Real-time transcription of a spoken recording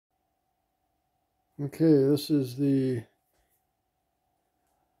Okay, this is the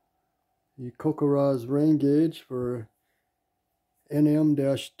Cocorahs rain gauge for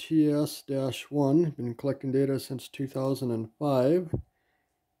NM-TS-1. Been collecting data since 2005,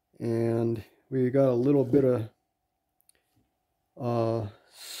 and we got a little bit of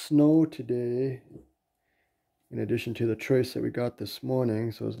snow today in addition to the trace that we got this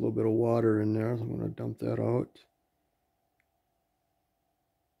morning, so there's a little bit of water in there. So I'm going to dump that out.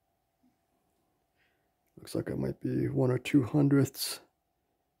 Looks like it might be 1 or 2 hundredths,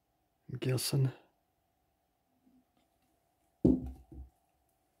 I'm guessing. I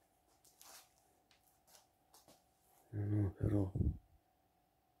don't know if it'll...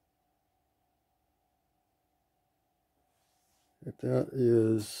 If that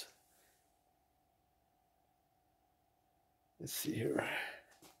is... Let's see here.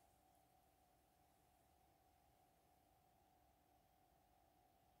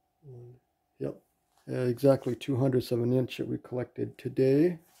 Yep, exactly 2/100ths of an inch that we collected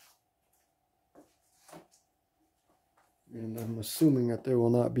today. And I'm assuming that there will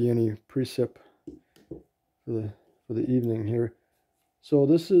not be any precip for the evening here. So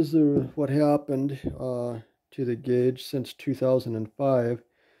this is what happened to the gauge since 2005.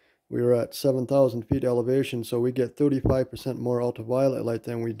 We were at 7,000 feet elevation, so we get 35% more ultraviolet light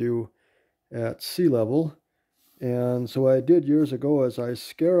than we do at sea level. And so what I did years ago is I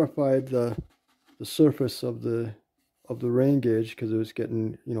scarified the surface of the rain gauge because it was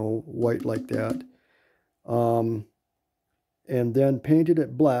getting, you know, white like that. And then painted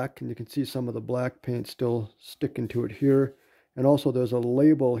it black, and you can see some of the black paint still sticking to it here. And also there's a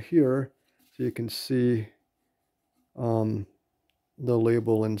label here, so you can see the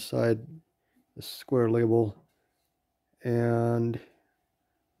label inside, the square label. And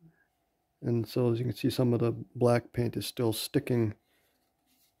so as you can see, some of the black paint is still sticking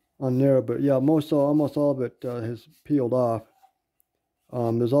on there, but yeah, almost all of it has peeled off.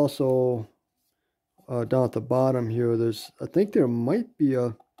 There's also down at the bottom here, I think there might be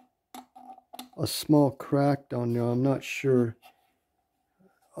a small crack down there. I'm not sure.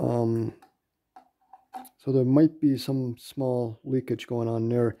 So there might be some small leakage going on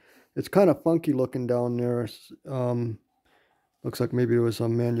there. It's kind of funky looking down there. Looks like maybe it was a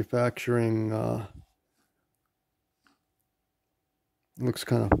manufacturing. Looks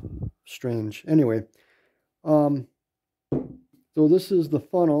kind of strange. Anyway, so this is the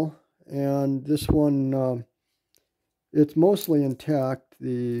funnel, and this one, it's mostly intact,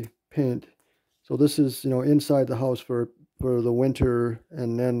 the paint. So this is, you know, inside the house for the winter,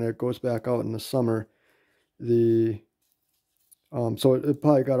 and then it goes back out in the summer. So it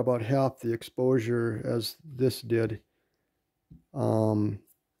probably got about half the exposure as this did, you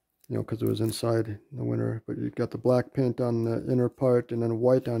know, because it was inside in the winter. But you got the black paint on the inner part and then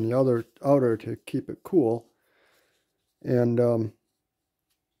white on the outer to keep it cool. And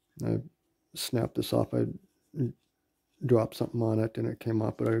I snapped this off. I dropped something on it and it came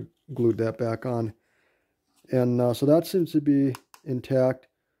off, but I glued that back on. And so that seems to be intact.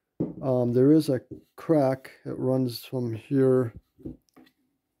 There is a crack that runs from here.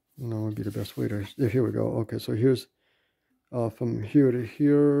 No, would be the best way to. Here we go. Okay, so here's from here to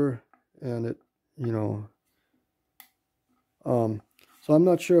here, and it, you know. So I'm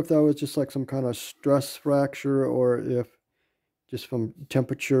not sure if that was just like some kind of stress fracture, or if just from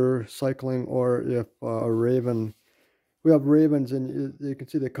temperature cycling, or if a raven. We have ravens, and you can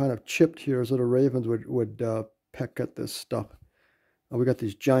see they're kind of chipped here, so the ravens would peck at this stuff. We got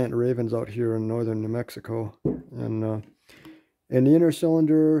these giant ravens out here in northern New Mexico, and the inner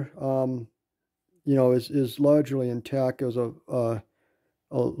cylinder, you know, is largely intact. There was a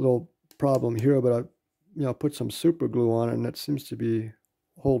little problem here, but I, you know, put some super glue on it, and it seems to be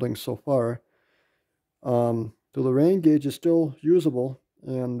holding so far. So the rain gauge is still usable,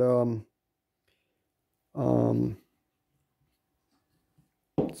 and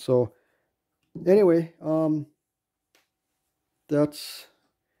so anyway, that's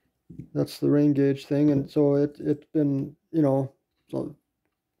the rain gauge thing. And so it's been, you know,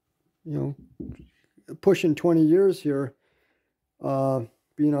 pushing 20 years here,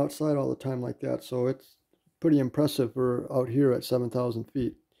 being outside all the time like that. So it's pretty impressive for out here at 7,000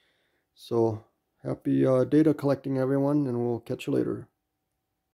 feet. So happy data collecting, everyone, and we'll catch you later.